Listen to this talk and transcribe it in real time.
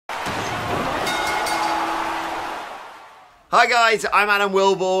Hi guys, I'm Adam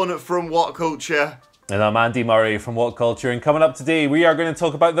Wilborn from WhatCulture. And I'm Andy Murray from WhatCulture, and coming up today we are going to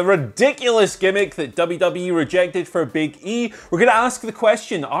talk about the ridiculous gimmick that WWE rejected for Big E. We're going to ask the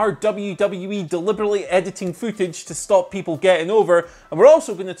question, are WWE deliberately editing footage to stop people getting over? And we're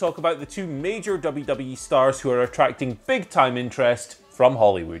also going to talk about the two major WWE stars who are attracting big time interest from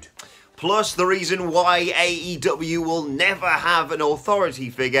Hollywood. Plus the reason why AEW will never have an authority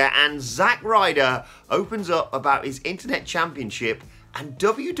figure, and Zack Ryder opens up about his internet championship and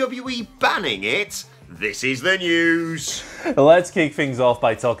WWE banning it. This is the news. Let's kick things off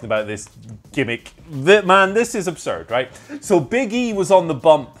by talking about this gimmick. Man, this is absurd, right? So Big E was on the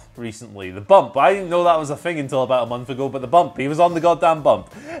bump recently. The bump. I didn't know that was a thing until about a month ago, but the bump. He was on the goddamn bump.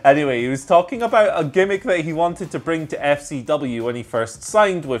 Anyway, he was talking about a gimmick that he wanted to bring to FCW when he first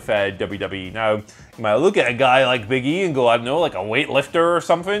signed with WWE. Now, you might look at a guy like Big E and go, I don't know, like a weightlifter or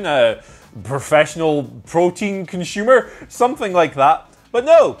something, a professional protein consumer, something like that. But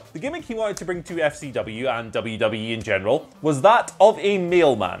no, the gimmick he wanted to bring to FCW and WWE in general was that of a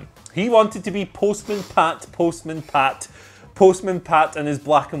mailman. He wanted to be Postman Pat, Postman Pat, Postman Pat and his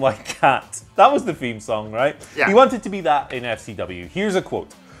black and white cat. That was the theme song, right? Yeah. He wanted to be that in FCW. Here's a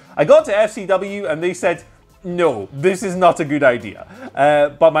quote. I got to FCW and they said, no, this is not a good idea.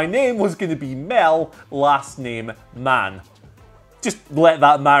 But my name was going to be Mel, last name Man. Just let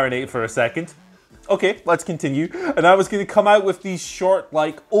that marinate for a second. Okay, let's continue. And I was going to come out with these short,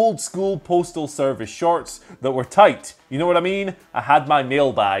 like old school postal service shorts that were tight. You know what I mean? I had my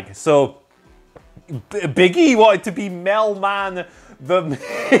mailbag. So Big E wanted to be Mel Man, the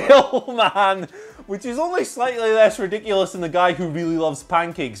mailman, which is only slightly less ridiculous than the guy who really loves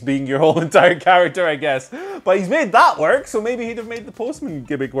pancakes being your whole entire character, I guess. But he's made that work, so maybe he'd have made the postman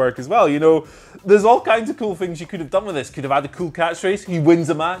gimmick work as well. You know, there's all kinds of cool things you could have done with this. Could have had a cool catchphrase. He wins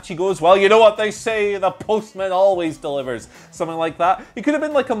a match. He goes, well, you know what they say, the postman always delivers. Something like that. He could have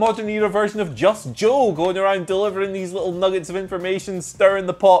been like a modern era version of Just Joe, going around delivering these little nuggets of information, stirring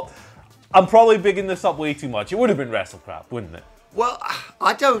the pot. I'm probably bigging this up way too much. It would have been wrestle crap, wouldn't it? Well,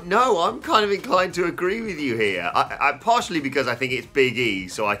 I don't know. I'm kind of inclined to agree with you here. I partially because I think it's Big E,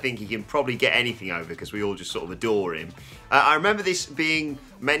 so I think he can probably get anything over because we all just sort of adore him. I remember this being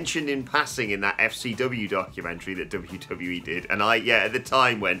mentioned in passing in that FCW documentary that WWE did, and at the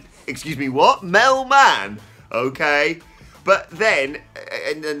time went, excuse me, what? Mel Man? Okay. But then,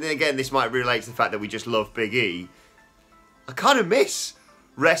 and again, this might relate to the fact that we just love Big E, I kind of miss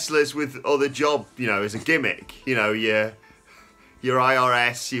wrestlers with other job, you know, as a gimmick. You know, your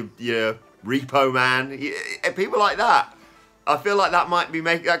IRS, your Repo Man, people like that. I feel like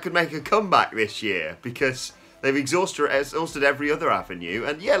that could make a comeback this year because they've exhausted every other avenue.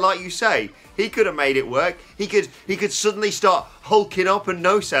 And yeah, like you say, he could have made it work. He could suddenly start hulking up and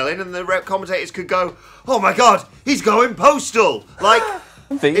no selling, and the commentators could go, "Oh my God, he's going postal!" Like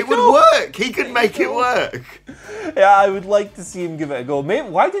it would work. He could make it work. Yeah, I would like to see him give it a go. Mate,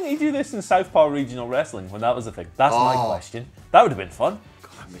 why didn't he do this in Southpaw Regional Wrestling when that was a thing? That's my question. That would have been fun.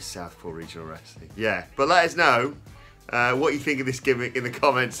 God, I miss Southpaw Regional Wrestling. Yeah, but let us know what you think of this gimmick in the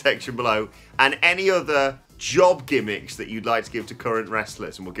comments section below, and any other job gimmicks that you'd like to give to current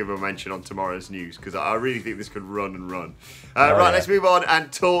wrestlers, and we'll give them a mention on tomorrow's news because I really think this could run and run. Let's move on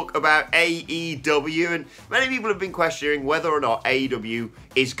and talk about AEW. And many people have been questioning whether or not AEW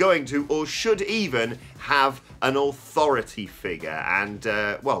is going to or should even have an authority figure. And,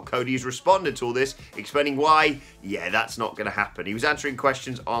 well, Cody has responded to all this, explaining why, yeah, that's not going to happen. He was answering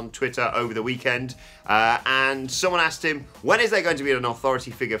questions on Twitter over the weekend, and someone asked him, when is there going to be an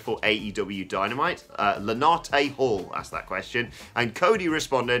authority figure for AEW Dynamite? Lenarte Hall asked that question, and Cody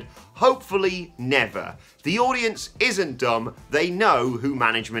responded, hopefully never. The audience isn't dumb, they know who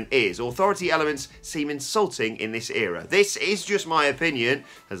management is. Authority elements seem insulting in this era. This is just my opinion,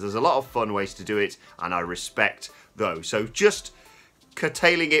 as there's a lot of fun ways to do it, and I respect those. So just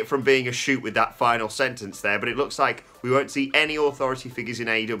curtailing it from being a shoot with that final sentence there, but it looks like we won't see any authority figures in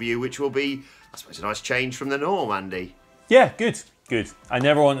AEW, which will be, I suppose, a nice change from the norm, Andy. Yeah, good. Good. I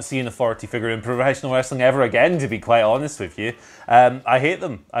never want to see an authority figure in professional wrestling ever again, to be quite honest with you. I hate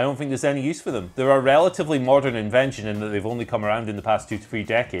them. I don't think there's any use for them. They're a relatively modern invention in that they've only come around in the past 2 to 3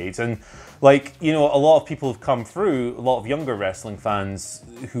 decades. And, like, you know, a lot of people have come through, a lot of younger wrestling fans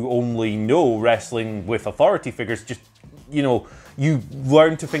who only know wrestling with authority figures, just, you know, you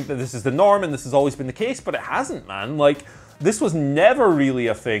learn to think that this is the norm and this has always been the case, but it hasn't, man. Like, this was never really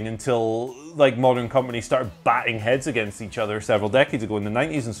a thing until like modern companies started batting heads against each other several decades ago in the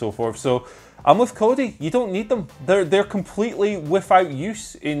 90s and so forth. So I'm with Cody. You don't need them. They're completely without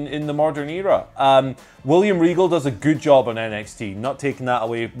use in the modern era. William Regal does a good job on NXT, not taking that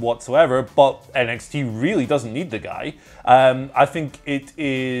away whatsoever, but NXT really doesn't need the guy. I think it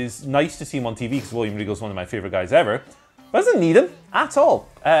is nice to see him on TV because William Regal is one of my favorite guys ever. Doesn't need him at all.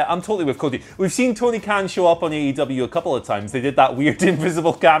 I'm totally with Cody. We've seen Tony Khan show up on AEW a couple of times. They did that weird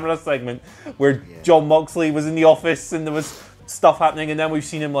invisible camera segment where Jon Moxley was in the office and there was stuff happening, and then we've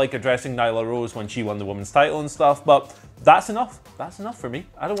seen him like addressing Nyla Rose when she won the women's title and stuff, but that's enough. That's enough for me.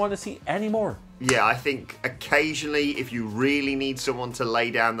 I don't want to see any more. Yeah, I think occasionally if you really need someone to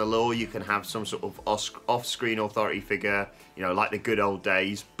lay down the law, you can have some sort of off-screen authority figure, you know, like the good old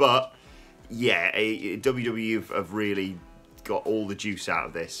days, but yeah, WWE have really got all the juice out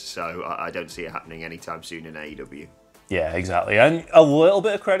of this, so I don't see it happening anytime soon in AEW. Yeah, exactly. And a little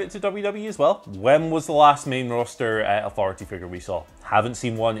bit of credit to WWE as well. When was the last main roster authority figure we saw? Haven't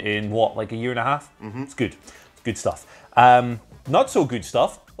seen one in, what, like a year and a half? It's good. It's good stuff. Not so good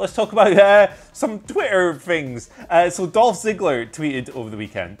stuff. Let's talk about some Twitter things. So Dolph Ziggler tweeted over the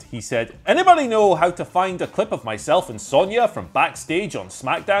weekend. He said, "Anybody know how to find a clip of myself and Sonya from backstage on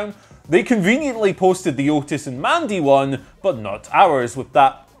SmackDown? They conveniently posted the Otis and Mandy one, but not ours," with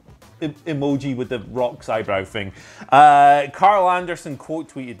that emoji with the Rock's eyebrow thing. Carl Anderson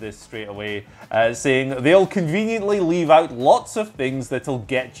quote tweeted this straight away, saying, "They'll conveniently leave out lots of things that'll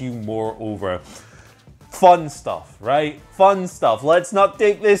get you more over." Fun stuff, right? Fun stuff. Let's not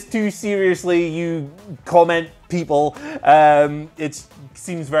take this too seriously, you comment people. It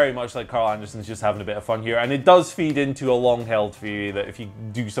seems very much like Carl Anderson's just having a bit of fun here, and it does feed into a long-held theory that if you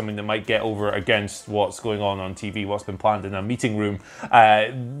do something that might get over against what's going on TV, what's been planned in a meeting room,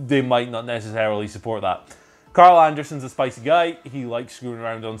 they might not necessarily support that. Carl Anderson's a spicy guy. He likes screwing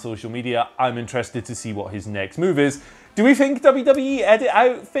around on social media. I'm interested to see what his next move is. Do we think WWE edit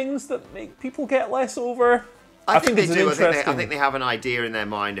out things that make people get less over? I think they do. I think they have an idea in their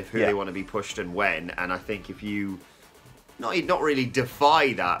mind of who they want to be pushed and when. And I think if you not really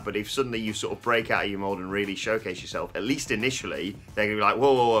defy that, but if suddenly you sort of break out of your mold and really showcase yourself, at least initially, they're going to be like,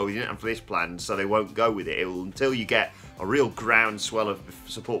 whoa, whoa, whoa, we didn't have this planned, so they won't go with it. Until you get a real groundswell of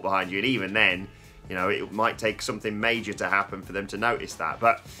support behind you, and even then, you know, it might take something major to happen for them to notice that.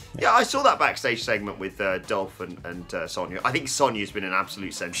 But yeah, I saw that backstage segment with Dolph and Sonya. I think Sonya's been an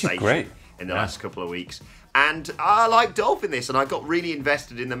absolute sensation in the last couple of weeks. And I like Dolph in this, and I got really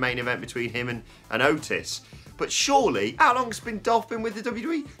invested in the main event between him and Otis. But surely, how long's Dolph been with the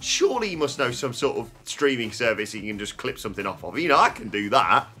WWE? Surely he must know some sort of streaming service he can just clip something off of. You know, I can do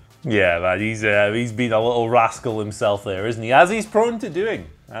that. Yeah, man, he's been a little rascal himself there, isn't he? As he's prone to doing.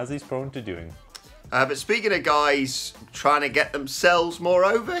 But speaking of guys trying to get themselves more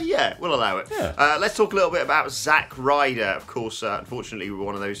over, yeah, we'll allow it. Yeah. Let's talk a little bit about Zack Ryder. Of course, unfortunately, we were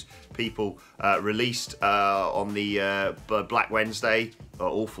one of those people released on the Black Wednesday,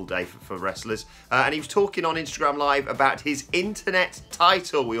 awful day for wrestlers. And he was talking on Instagram Live about his internet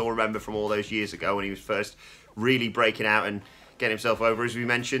title. We all remember from all those years ago when he was first really breaking out and getting himself over, as we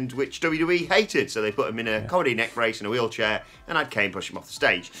mentioned, which WWE hated. So they put him in a comedy neck brace in a wheelchair and had Kane push him off the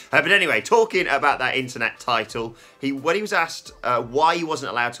stage. But anyway, talking about that internet title, when he was asked why he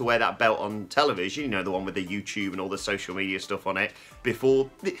wasn't allowed to wear that belt on television, you know, the one with the YouTube and all the social media stuff on it,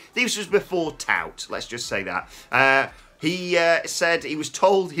 this was before Tout, let's just say that. He said he was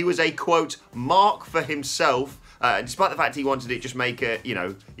told he was a, quote, mark for himself. Despite the fact he wanted it just make it, you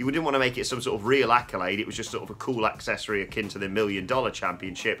know, he didn't want to make it some sort of real accolade. It was just sort of a cool accessory akin to the $1 Million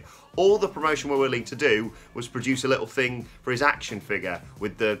Championship. All the promotion were willing to do was produce a little thing for his action figure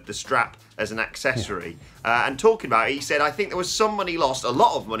with the strap as an accessory. And talking about it, he said, I think there was some money lost, a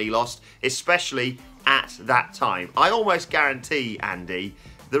lot of money lost, especially at that time. I almost guarantee, Andy,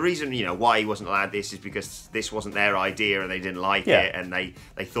 the reason, you know, why he wasn't allowed this is because this wasn't their idea and they didn't like it, and they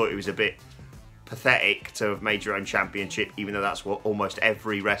thought it was a bit pathetic to have made your own championship, even though that's what almost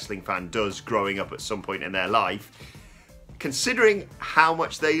every wrestling fan does growing up at some point in their life. Considering how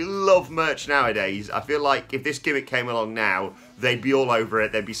much they love merch nowadays, I feel like if this gimmick came along now, they'd be all over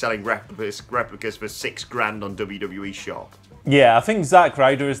it. They'd be selling replicas for $6,000 on WWE Shop. Yeah, I think Zack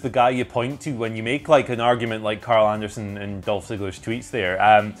Ryder is the guy you point to when you make like an argument like Carl Anderson and Dolph Ziggler's tweets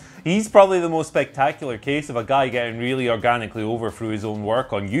there. He's probably the most spectacular case of a guy getting really organically over through his own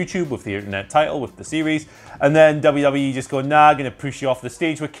work on YouTube with the internet title, with the series, and then WWE just go, nah, gonna push you off the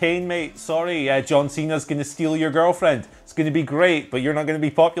stage with Kane, mate. Sorry, John Cena's gonna steal your girlfriend. It's gonna be great, but you're not gonna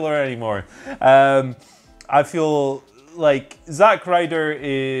be popular anymore. I feel like, Zack Ryder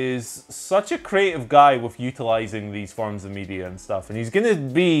is such a creative guy with utilizing these forms of media and stuff, and he's going to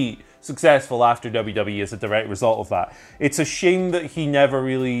be successful after WWE as a direct result of that. It's a shame that he never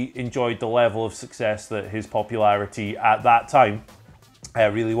really enjoyed the level of success that his popularity at that time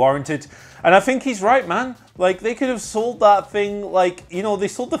really warranted. And I think he's right, man. Like, they could have sold that thing, like, you know, they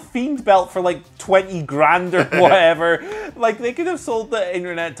sold the Fiend belt for like 20 grand or whatever. Like, they could have sold the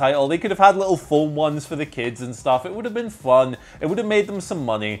internet title. They could have had little foam ones for the kids and stuff. It would have been fun. It would have made them some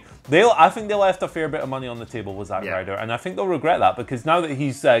money. I think they left a fair bit of money on the table with Zack Ryder, and I think they'll regret that, because now that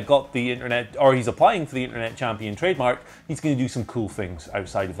he's got the internet, or he's applying for the internet champion trademark, he's going to do some cool things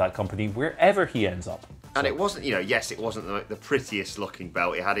outside of that company, wherever he ends up. And it wasn't, you know, yes, it wasn't the prettiest looking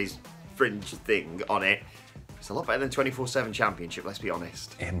belt. It had his fringe thing on it. It's a lot better than 24/7 Championship, let's be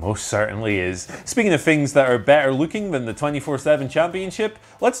honest. It most certainly is. Speaking of things that are better looking than the 24/7 Championship,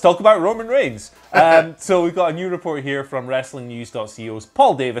 let's talk about Roman Reigns. So we've got a new report here from WrestlingNews.co's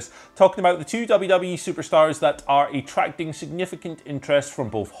Paul Davis talking about the two WWE superstars that are attracting significant interest from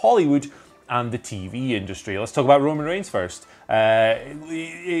both Hollywood and the TV industry. Let's talk about Roman Reigns first. It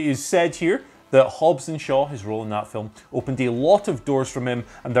is said here that Hobbs and Shaw, his role in that film, opened a lot of doors from him,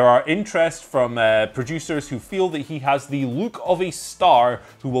 and there are interest from producers who feel that he has the look of a star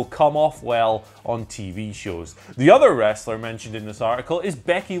who will come off well on TV shows. The other wrestler mentioned in this article is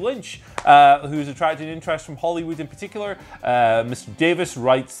Becky Lynch, who's attracted interest from Hollywood in particular. Mr. Davis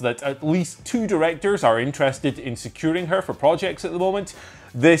writes that at least 2 directors are interested in securing her for projects at the moment.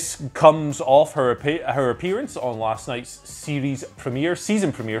 This comes off her appearance on last night's season premiere,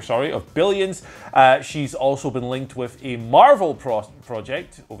 of Billions. She's also been linked with a Marvel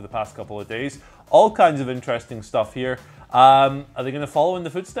project over the past couple of days. All kinds of interesting stuff here. Are they going to follow in the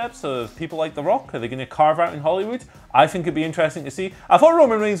footsteps of people like The Rock? Are they going to carve out in Hollywood? I think it'd be interesting to see. I thought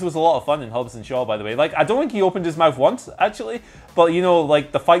Roman Reigns was a lot of fun in Hobbs and Shaw, by the way. Like, I don't think he opened his mouth once, actually. But, you know,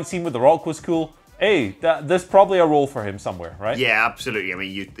 like, the fight scene with The Rock was cool. Hey, there's probably a role for him somewhere, right? Yeah, absolutely. I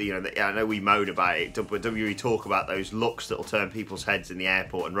mean, you know, I know we moan about it, but WWE talk about those looks that'll turn people's heads in the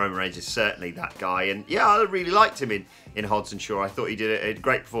airport, and Roman Reigns is certainly that guy. And yeah, I really liked him in Hobbs and Shaw. I thought he did a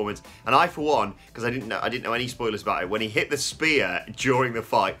great performance. And I, for one, because I didn't know any spoilers about it, when he hit the spear during the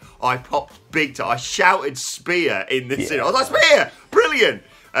fight, I popped big time. I shouted spear in the cinema. I was like, spear, brilliant.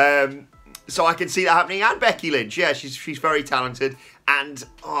 So I can see that happening. And Becky Lynch, yeah, she's very talented. And,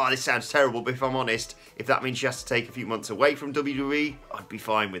 oh, this sounds terrible, but if I'm honest, if that means she has to take a few months away from WWE, I'd be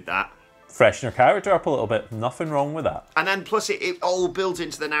fine with that. Freshen her character up a little bit. Nothing wrong with that. And then, plus, it all builds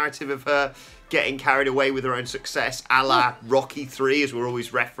into the narrative of her getting carried away with her own success, a la Rocky 3, as we're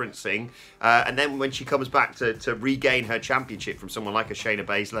always referencing. And then when she comes back to regain her championship from someone like a Shayna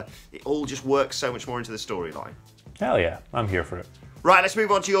Baszler, it all just works so much more into the storyline. Hell yeah, I'm here for it. Right, let's move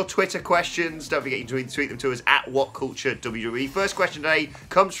on to your Twitter questions. Don't forget you can tweet them to us at WhatCultureWWE. First question today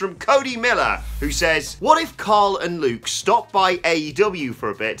comes from Cody Miller, who says, what if Carl and Luke stop by AEW for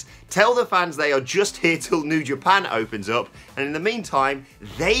a bit, tell the fans they are just here till New Japan opens up, and in the meantime,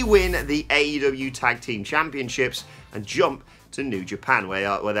 they win the AEW Tag Team Championships and jump to New Japan,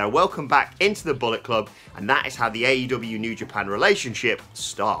 where they're welcomed back into the Bullet Club, and that is how the AEW New Japan relationship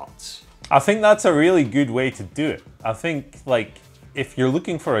starts. I think that's a really good way to do it. I think, like, if you're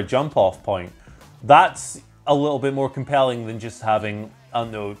looking for a jump-off point, that's a little bit more compelling than just having, I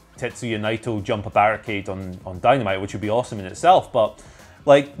don't know, Tetsuya Naito jump a barricade on Dynamite, which would be awesome in itself, but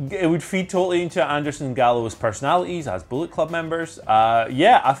like, it would feed totally into Anderson and Gallows' personalities as Bullet Club members.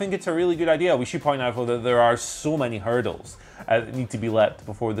 Yeah, I think it's a really good idea. We should point out, though, that there are so many hurdles that need to be leapt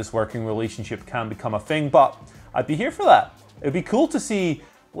before this working relationship can become a thing, but I'd be here for that. It'd be cool to see,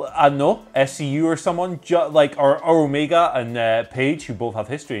 I don't know, SCU or someone, like, or Omega and Paige, who both have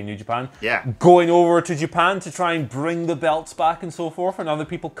history in New Japan, going over to Japan to try and bring the belts back and so forth, and other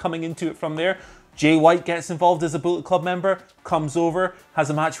people coming into it from there. Jay White gets involved as a Bullet Club member, comes over, has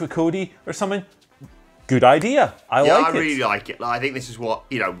a match with Cody or something. Good idea. I like it. I really like it. I think this is what,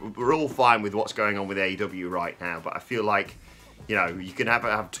 you know, we're all fine with what's going on with AEW right now, but I feel like, you know, you can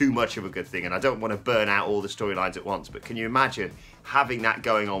have too much of a good thing, and I don't want to burn out all the storylines at once, but can you imagine having that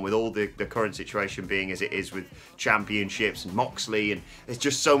going on with all the current situation being as it is with championships and Moxley, and there's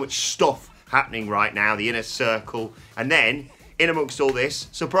just so much stuff happening right now, the Inner Circle, and then in amongst all this,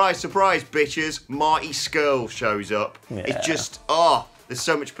 surprise, surprise, bitches, Marty Scurll shows up. Yeah. It's just, there's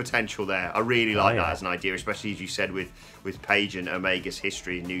so much potential there. I really like that as an idea, especially as you said with Paige and Omega's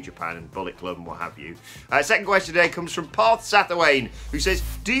history in New Japan and Bullet Club and what have you. Second question today comes from Parth Sathawain, who says,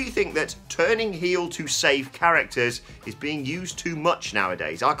 do you think that turning heel to save characters is being used too much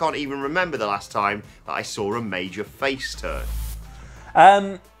nowadays? I can't even remember the last time that I saw a major face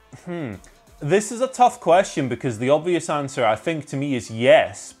turn. This is a tough question because the obvious answer, I think, to me is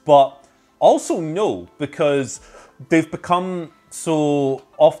yes, but also no, because they've become so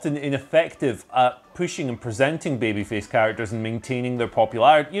often ineffective at pushing and presenting babyface characters and maintaining their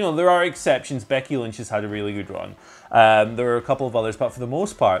popularity. You know, there are exceptions. Becky Lynch has had a really good run. There are a couple of others, but for the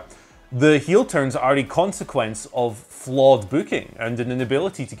most part, the heel turns are a consequence of flawed booking and an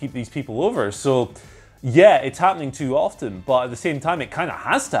inability to keep these people over. So, yeah, it's happening too often, but at the same time, it kind of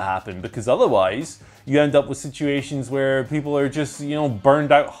has to happen because otherwise you end up with situations where people are just, you know,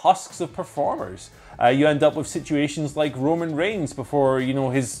 burned out husks of performers. You end up with situations like Roman Reigns before, you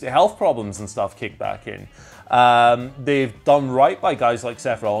know, his health problems and stuff kick back in. They've done right by guys like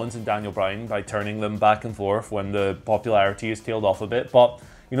Seth Rollins and Daniel Bryan by turning them back and forth when the popularity has tailed off a bit. But,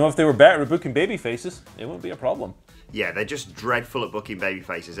 you know, if they were better at booking baby faces, it wouldn't be a problem. Yeah, they're just dreadful at booking baby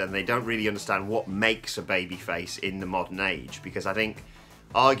faces, and they don't really understand what makes a baby face in the modern age, because I think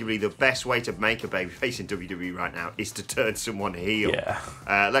arguably the best way to make a babyface in WWE right now is to turn someone heel. Yeah.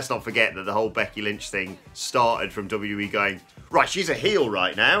 Let's not forget that the whole Becky Lynch thing started from WWE going, right, she's a heel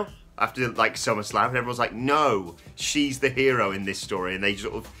right now, after like SummerSlam, and everyone's like, no, she's the hero in this story, and they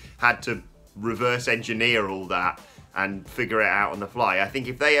sort of had to reverse engineer all that and figure it out on the fly. I think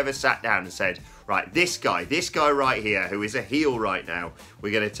if they ever sat down and said, right, this guy right here, who is a heel right now,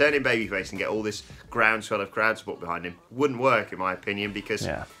 we're going to turn him babyface and get all this groundswell of crowd support behind him, wouldn't work, in my opinion, because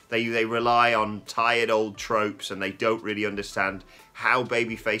they rely on tired old tropes and they don't really understand how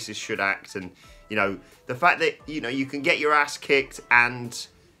babyfaces should act. And, you know, the fact that, you know, you can get your ass kicked and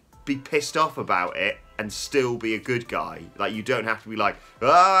be pissed off about it and still be a good guy. Like, you don't have to be like,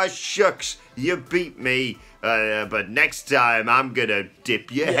 ah, shucks, you beat me, but next time I'm gonna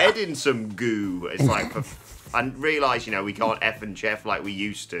dip your head in some goo. It's like, and realise, you know, we can't F and Jeff like we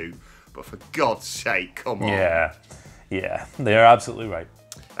used to, but for God's sake, come on. Yeah, they're absolutely right.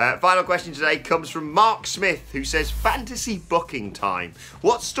 Final question today comes from Mark Smith, who says, fantasy booking time.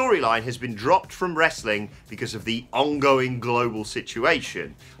 What storyline has been dropped from wrestling because of the ongoing global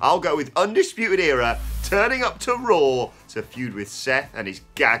situation? I'll go with Undisputed Era turning up to Raw to feud with Seth and his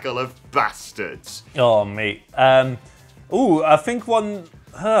gaggle of bastards. Oh, mate. I think one...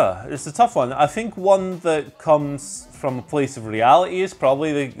 it's a tough one. I think one that comes from a place of reality is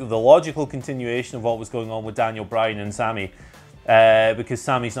probably the logical continuation of what was going on with Daniel Bryan and Sami. Because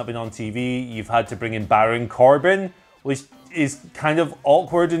Sami's not been on TV, you've had to bring in Baron Corbin, which is kind of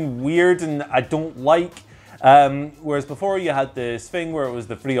awkward and weird and I don't like. Whereas before you had this thing where it was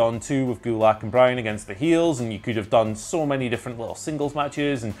the 3-on-2 with Gulak and Bryan against the heels, and you could have done so many different little singles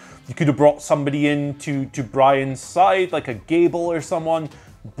matches, and you could have brought somebody in to Bryan's side, like a Gable or someone,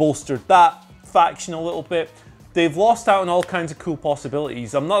 bolstered that faction a little bit. They've lost out on all kinds of cool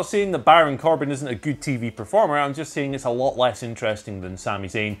possibilities. I'm not saying that Baron Corbin isn't a good TV performer, I'm just saying it's a lot less interesting than Sami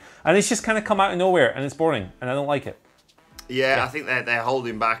Zayn. And it's just kind of come out of nowhere, and it's boring, and I don't like it. Yeah, I think they're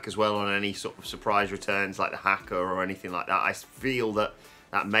holding back as well on any sort of surprise returns like the Hacker or anything like that. I feel that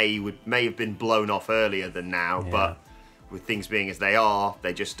may have been blown off earlier than now, but with things being as they are,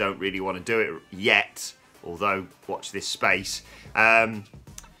 they just don't really want to do it yet, although watch this space.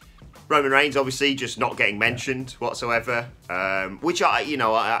 Roman Reigns, obviously, just not getting mentioned whatsoever, which I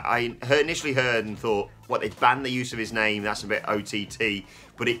initially heard and thought, what, they've banned the use of his name, that's a bit OTT,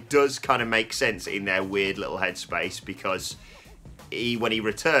 but it does kind of make sense in their weird little headspace, because when he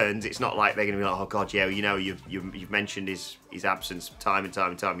returns, it's not like they're going to be like, oh God, yeah, you know, you've mentioned his absence time and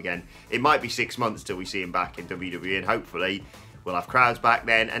time again. It might be 6 months till we see him back in WWE, and hopefully we'll have crowds back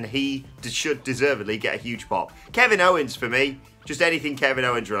then, and he should deservedly get a huge pop. Kevin Owens, for me, just anything Kevin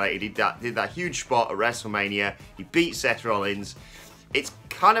Owens related. He did that huge spot at WrestleMania. He beat Seth Rollins. It's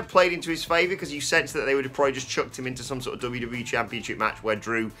kind of played into his favour because you sense that they would have probably just chucked him into some sort of WWE Championship match where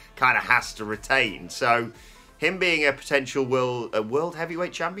Drew kind of has to retain. So him being a potential World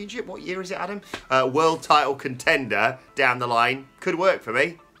Heavyweight Championship, what year is it, Adam? World title contender down the line could work for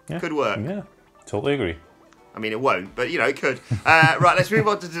me. Yeah. Could work. Yeah, totally agree. I mean, it won't, but, you know, it could. Right, let's move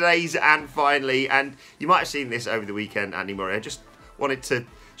on to today's and finally. And you might have seen this over the weekend, Andy Murray. I just wanted to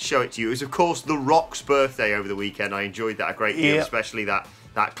show it to you. It was, of course, The Rock's birthday over the weekend. I enjoyed that a great deal, especially that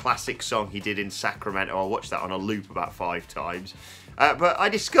classic song he did in Sacramento. I watched that on a loop about 5 times. But I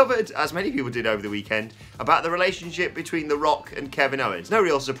discovered, as many people did over the weekend, about the relationship between The Rock and Kevin Owens. No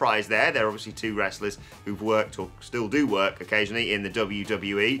real surprise there. They're obviously two wrestlers who've worked or still do work occasionally in the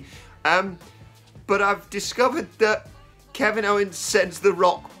WWE. But I've discovered that Kevin Owens sends The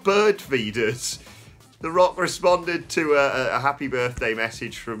Rock bird feeders. The Rock responded to a happy birthday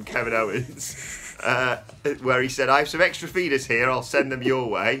message from Kevin Owens. where he said, I have some extra feeders here, I'll send them your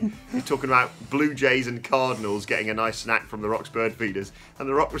way. He's talking about Blue Jays and Cardinals getting a nice snack from The Rock's bird feeders. And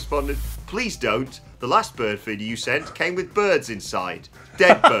The Rock responded, please don't. The last bird feeder you sent came with birds inside.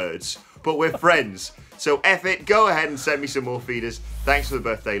 Dead birds. But we're friends. So F it, go ahead and send me some more feeders. Thanks for the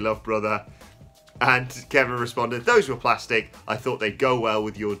birthday, love, brother. And Kevin responded, those were plastic. I thought they'd go well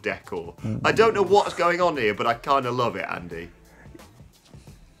with your decor. I don't know what's going on here, but I kind of love it, Andy.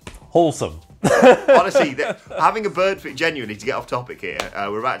 Wholesome. Honestly, having a bird feeder, genuinely, to get off topic here,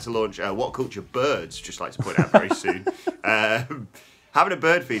 we're about to launch WhatCulture Birds, just like to point out very soon. Having a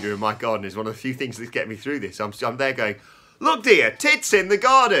bird feeder in my garden is one of the few things that's getting me through this. I'm there going, look dear, tits in the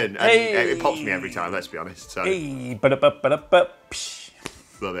garden. And it pops me every time, let's be honest. So. Hey,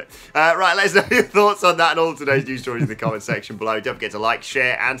 Love it. Right, let us know your thoughts on that and all today's news stories in the comment section below. Don't forget to like,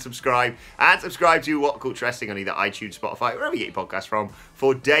 share, and subscribe. And subscribe to What Culture Wrestling on either iTunes, Spotify, wherever you get your podcasts from,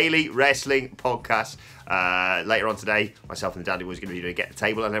 for daily wrestling podcasts. Later on today, myself and the Dandy Boys are going to be doing Get the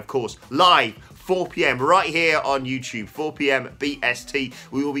Table. And of course, live 4 p.m. right here on YouTube, 4 p.m. BST.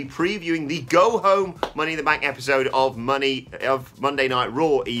 We will be previewing the Go Home Money in the Bank episode of Monday Night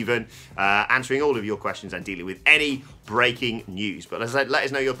Raw, even answering all of your questions and dealing with any breaking news. But as I said, let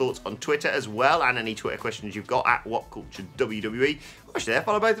us know your thoughts on Twitter as well, and any Twitter questions you've got at WhatCulture WWE. Actually,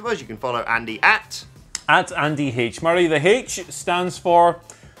 follow both of us. You can follow Andy at Andy H. Murray. The H stands for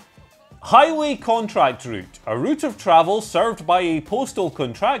Highway Contract Route, a route of travel served by a postal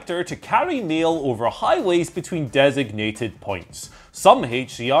contractor to carry mail over highways between designated points. Some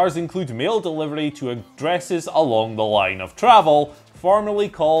HCRs include mail delivery to addresses along the line of travel, formerly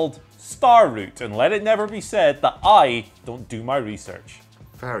called Star Route, and let it never be said that I don't do my research.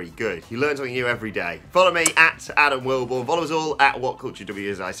 Very good. You learn something new every day. Follow me at Adam Wilborn. Follow us all at WhatCultureW,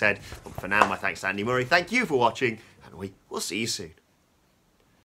 as I said. But for now, my thanks to Andy Murray. Thank you for watching, and we will see you soon.